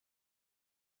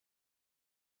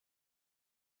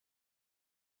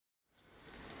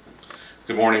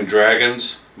Good morning,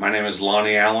 Dragons. My name is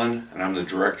Lonnie Allen, and I'm the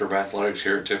Director of Athletics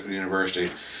here at Tiffin University,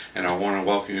 and I want to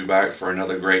welcome you back for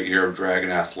another great year of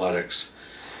Dragon Athletics.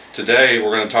 Today,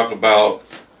 we're going to talk about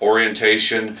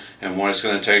orientation and what it's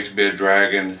going to take to be a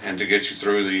Dragon and to get you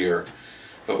through the year.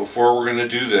 But before we're going to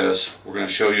do this, we're going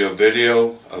to show you a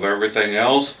video of everything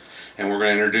else, and we're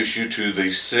going to introduce you to the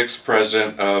 6th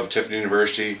President of Tiffin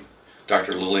University,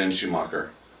 Dr. Lillian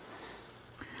Schumacher.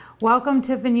 Welcome,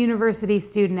 Tiffin University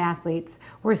student athletes.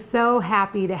 We're so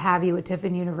happy to have you at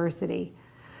Tiffin University.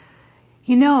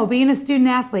 You know, being a student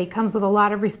athlete comes with a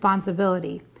lot of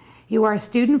responsibility. You are a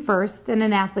student first and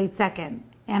an athlete second,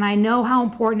 and I know how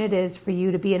important it is for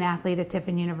you to be an athlete at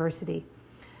Tiffin University.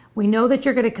 We know that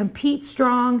you're going to compete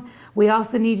strong. We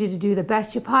also need you to do the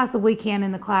best you possibly can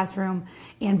in the classroom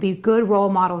and be good role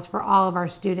models for all of our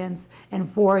students and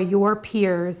for your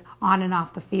peers on and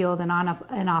off the field and on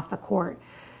and off the court.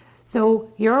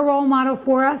 So you're a role model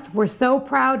for us. We're so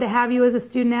proud to have you as a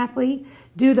student athlete.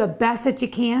 Do the best that you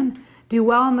can. Do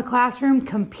well in the classroom.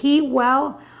 Compete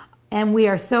well. And we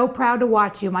are so proud to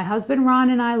watch you. My husband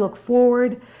Ron and I look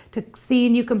forward to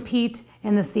seeing you compete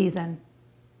in the season.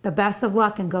 The best of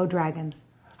luck and go Dragons.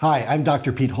 Hi, I'm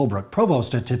Dr. Pete Holbrook,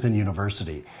 Provost at Tiffin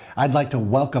University. I'd like to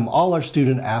welcome all our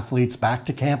student athletes back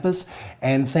to campus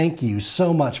and thank you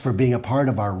so much for being a part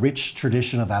of our rich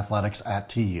tradition of athletics at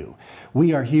TU.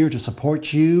 We are here to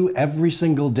support you every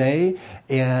single day,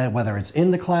 whether it's in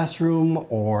the classroom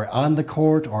or on the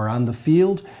court or on the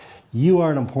field. You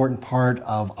are an important part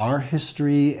of our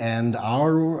history and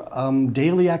our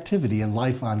daily activity in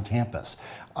life on campus.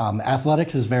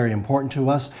 Athletics is very important to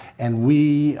us, and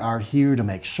we are here to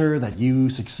make sure that you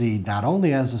succeed not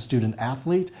only as a student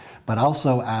athlete, but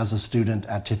also as a student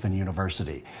at Tiffin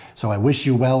University. So I wish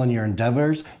you well in your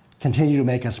endeavors. Continue to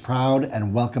make us proud,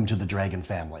 and welcome to the Dragon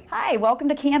family. Hi, welcome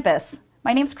to campus.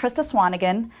 My name is Krista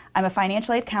Swanigan. I'm a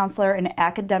financial aid counselor and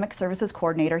academic services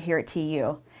coordinator here at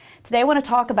TU. Today I want to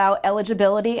talk about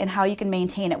eligibility and how you can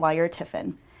maintain it while you're at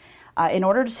Tiffin. In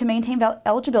order to maintain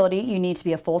eligibility, you need to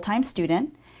be a full-time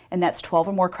student, and that's 12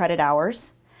 or more credit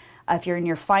hours. If you're in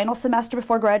your final semester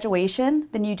before graduation,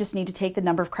 then you just need to take the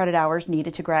number of credit hours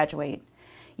needed to graduate.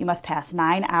 You must pass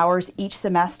 9 hours each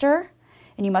semester,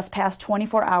 and you must pass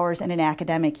 24 hours in an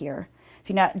academic year. If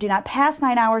you do not pass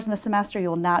 9 hours in a semester, you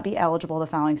will not be eligible the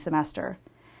following semester.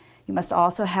 You must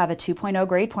also have a 2.0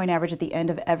 grade point average at the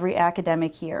end of every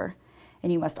academic year,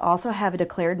 and you must also have a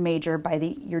declared major by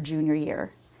your junior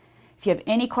year. If you have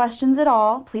any questions at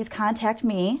all, please contact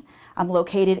me. I'm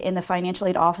located in the Financial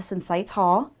Aid Office in Sites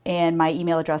Hall, and my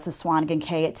email address is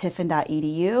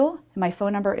swanigank@tiffin.edu. My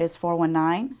phone number is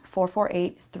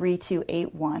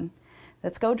 419-448-3281.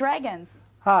 Let's go Dragons!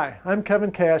 Hi, I'm Kevin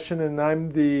Cashin, and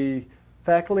I'm the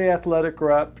Faculty Athletic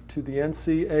Rep to the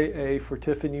NCAA for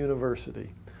Tiffin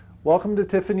University. Welcome to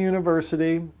Tiffin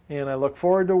University, and I look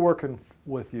forward to working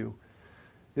with you.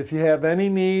 If you have any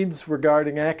needs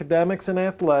regarding academics and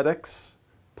athletics,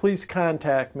 please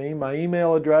contact me. My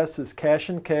email address is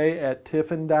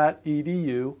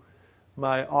cashink@tiffin.edu.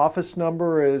 My office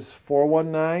number is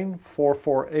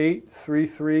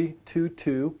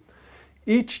 419-448-3322.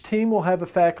 Each team will have a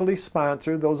faculty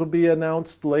sponsor. Those will be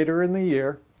announced later in the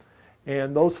year.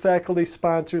 And those faculty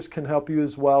sponsors can help you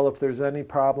as well if there's any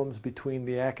problems between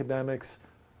the academics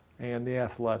and the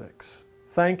athletics.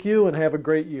 Thank you and have a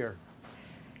great year.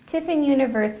 Tiffin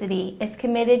University is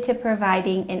committed to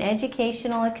providing an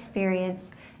educational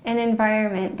experience and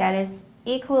environment that is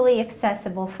equally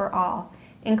accessible for all,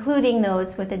 including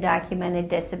those with a documented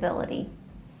disability.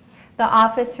 The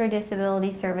Office for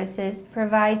Disability Services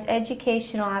provides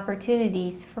educational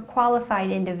opportunities for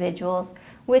qualified individuals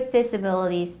with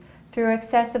disabilities through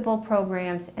accessible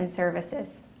programs and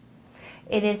services.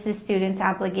 It is the student's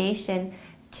obligation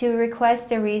to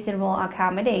request a reasonable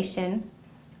accommodation,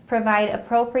 provide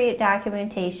appropriate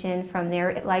documentation from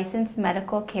their licensed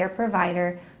medical care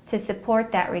provider to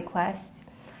support that request,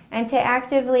 and to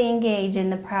actively engage in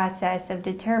the process of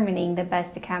determining the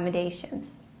best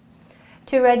accommodations.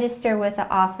 To register with the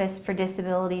Office for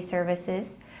Disability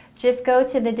Services, just go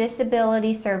to the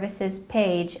Disability Services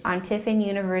page on Tiffin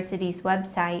University's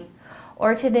website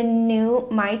or to the new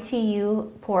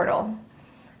MyTU portal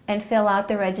and fill out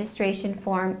the registration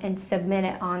form and submit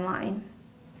it online.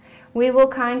 We will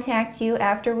contact you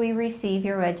after we receive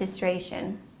your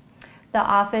registration. The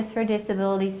Office for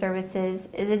Disability Services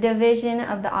is a division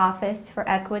of the Office for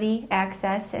Equity,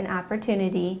 Access, and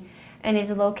Opportunity and is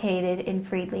located in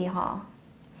Freedley Hall.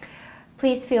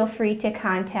 Please feel free to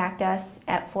contact us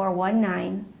at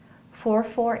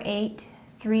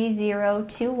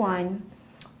 419-448-3021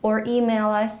 or email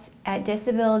us at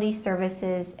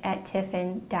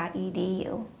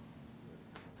disabilityservices@tiffin.edu.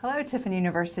 Hello, Tiffin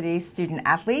University student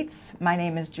athletes. My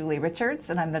name is Julie Richards,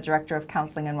 and I'm the Director of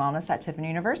Counseling and Wellness at Tiffin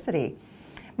University.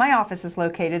 My office is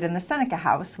located in the Seneca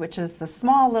House, which is the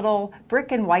small little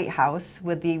brick and white house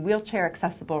with the wheelchair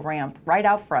accessible ramp right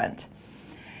out front.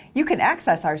 You can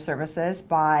access our services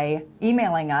by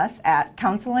emailing us at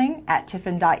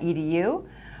counseling@tiffin.edu,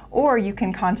 or you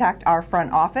can contact our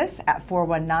front office at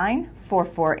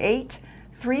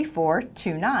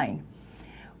 419-448-3429.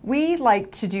 We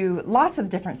like to do lots of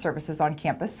different services on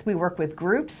campus. We work with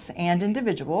groups and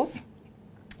individuals.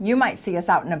 You might see us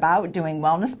out and about doing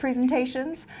wellness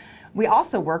presentations. We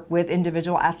also work with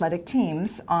individual athletic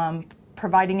teams,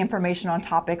 providing information on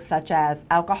topics such as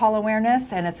alcohol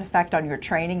awareness and its effect on your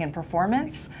training and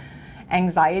performance,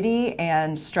 anxiety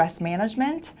and stress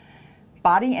management,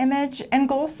 body image, and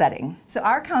goal setting. So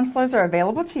our counselors are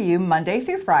available to you Monday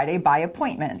through Friday by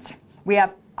appointment. We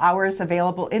have hours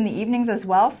available in the evenings as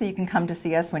well, so you can come to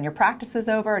see us when your practice is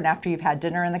over and after you've had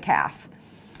dinner in the caf.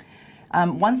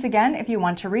 Once again, if you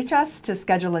want to reach us to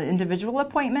schedule an individual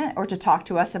appointment or to talk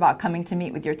to us about coming to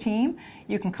meet with your team,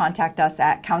 you can contact us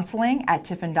at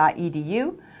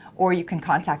counseling@tiffin.edu, or you can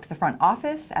contact the front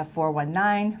office at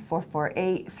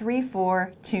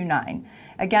 419-448-3429.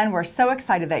 Again, we're so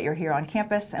excited that you're here on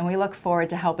campus, and we look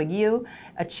forward to helping you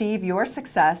achieve your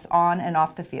success on and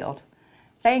off the field.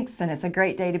 Thanks, and it's a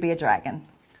great day to be a Dragon.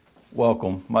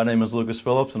 Welcome. My name is Lucas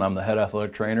Phillips, and I'm the head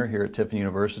athletic trainer here at Tiffin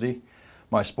University.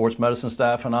 My sports medicine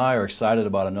staff and I are excited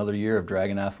about another year of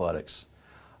Dragon Athletics.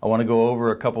 I want to go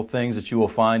over a couple things that you will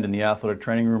find in the athletic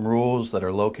training room rules that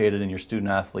are located in your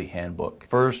student athlete handbook.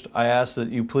 First, I ask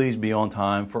that you please be on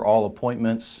time for all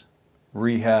appointments,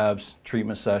 rehabs,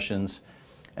 treatment sessions,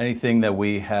 anything that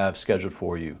we have scheduled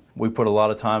for you. We put a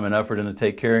lot of time and effort into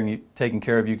taking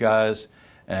care of you guys,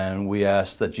 and we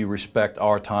ask that you respect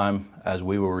our time as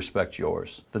we will respect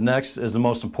yours. The next is the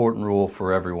most important rule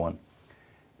for everyone.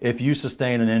 If you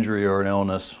sustain an injury or an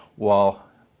illness while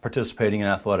participating in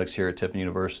athletics here at Tiffin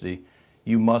University,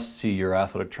 you must see your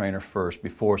athletic trainer first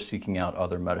before seeking out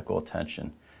other medical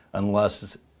attention,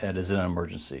 unless it is an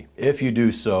emergency. If you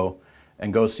do so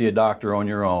and go see a doctor on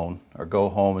your own, or go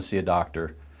home and see a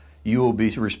doctor, you will be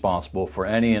responsible for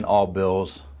any and all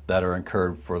bills that are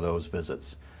incurred for those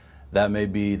visits. That may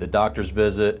be the doctor's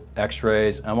visit,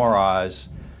 x-rays, MRIs,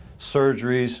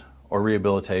 surgeries, or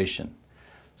rehabilitation.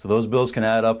 So those bills can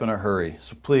add up in a hurry.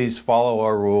 So please follow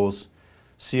our rules,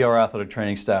 see our athletic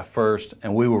training staff first,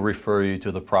 and we will refer you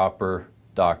to the proper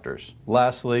doctors.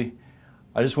 Lastly,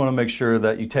 I just want to make sure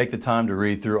that you take the time to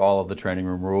read through all of the training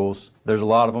room rules. There's a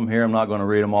lot of them here. I'm not going to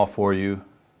read them all for you.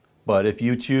 But if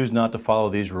you choose not to follow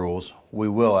these rules, we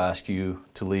will ask you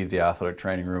to leave the athletic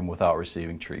training room without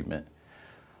receiving treatment.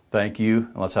 Thank you,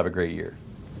 and let's have a great year.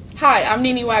 Hi, I'm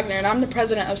Nini Wagner, and I'm the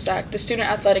president of SAC, the Student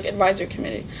Athletic Advisory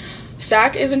Committee.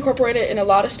 SAC is incorporated in a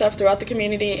lot of stuff throughout the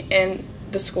community and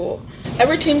the school.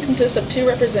 Every team consists of 2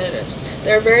 representatives.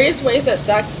 There are various ways that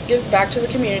SAC gives back to the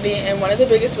community, and one of the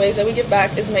biggest ways that we give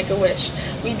back is Make-A-Wish.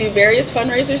 We do various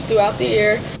fundraisers throughout the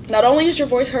year. Not only is your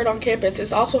voice heard on campus,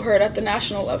 it's also heard at the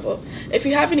national level. If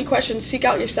you have any questions, seek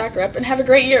out your SAC rep, and have a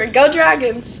great year, and go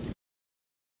Dragons!